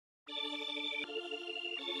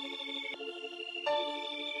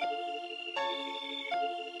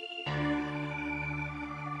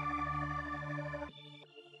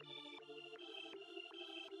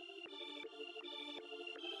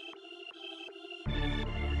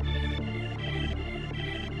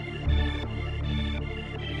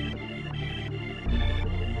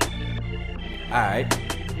Alright.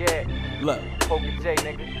 Yeah. Look. Poker J,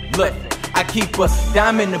 nigga. Look. I keep a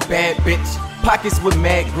diamond, a bad bitch. Pockets with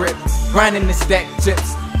mad grip. Grinding the stack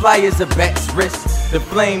chips. Fly as a bat's wrist. The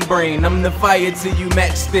flame brain, I'm the fire to you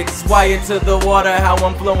matchsticks. Wire to the water, how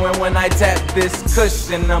I'm flowing when I tap this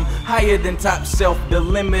cushion. I'm higher than top shelf, the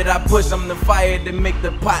limit I push. I'm the fire to make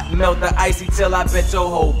the pot melt. The icy till I bet your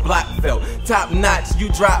whole block felt. Top notch, you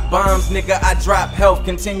drop bombs, nigga, I drop health.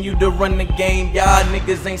 Continue to run the game, y'all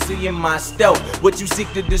niggas ain't seeing my stealth. What you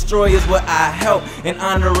seek to destroy is what I help. In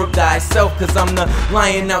honor of thyself, cause I'm the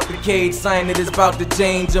lion out the cage. Sign it is about to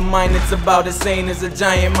change your mind, it's about as sane as a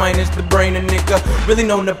giant minus the brain, a nigga. Really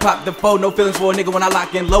known to pop the foe, no feelings for a nigga when I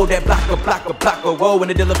lock and load that blocker, whoa. When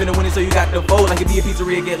the dealer finna win it, so you got to fold. Like it be a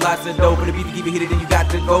pizzeria, get lots of dough. For the beef to keep it heated, then you got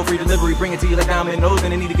to go. Free delivery, bring it to you like dominoes.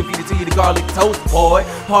 And they need to feed it to you, the garlic toast, boy.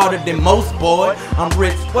 Harder than most, boy. I'm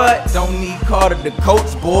rich, what? Don't need Carter the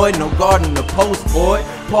coach, boy. No guard in the post, boy.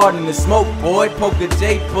 Pardon the smoke, boy. Poker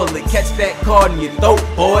J, pull it. Catch that card in your throat,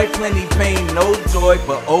 boy. Plenty pain, no joy,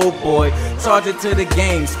 but oh boy. Charge it to the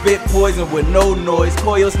game, spit poison with no noise.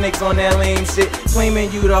 Coil snakes on that lame shit.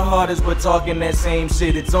 Claiming you the hardest, but talking that same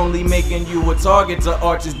shit. It's only making you a target to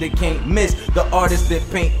archers that can't miss. The artists that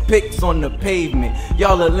paint pics on the pavement.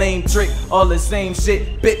 Y'all a lame trick, all the same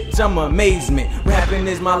shit. Bitch, I'm amazement. Rapping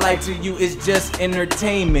is my life, to you it's just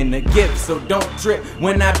entertainment. A gift, so don't trip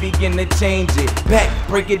when I begin to change it back.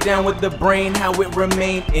 Break it down with the brain, how it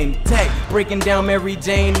remained intact. Breaking down Mary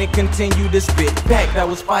Jane and continue to spit back. That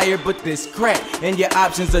was fire, but this crack. And your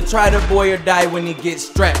options are try the boy or die when he gets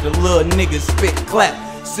strapped. The little nigga spit clap.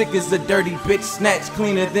 Sick as a dirty bitch, snatch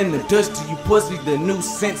cleaner than the dust to you pussy. The new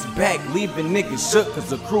sense back, leaving niggas shook.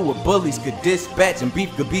 Cause a crew of bullies could dispatch and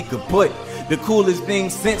beef could be kaput. The coolest thing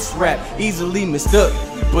since rap, easily mistook.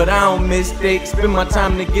 But I don't mistake, spend my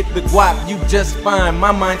time to get the guap, you just fine.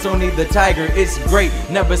 My mind's only the tiger, it's great,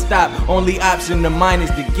 never stop. Only option of mine is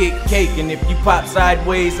to get cake. And if you pop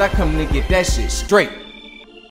sideways, I come to get that shit straight.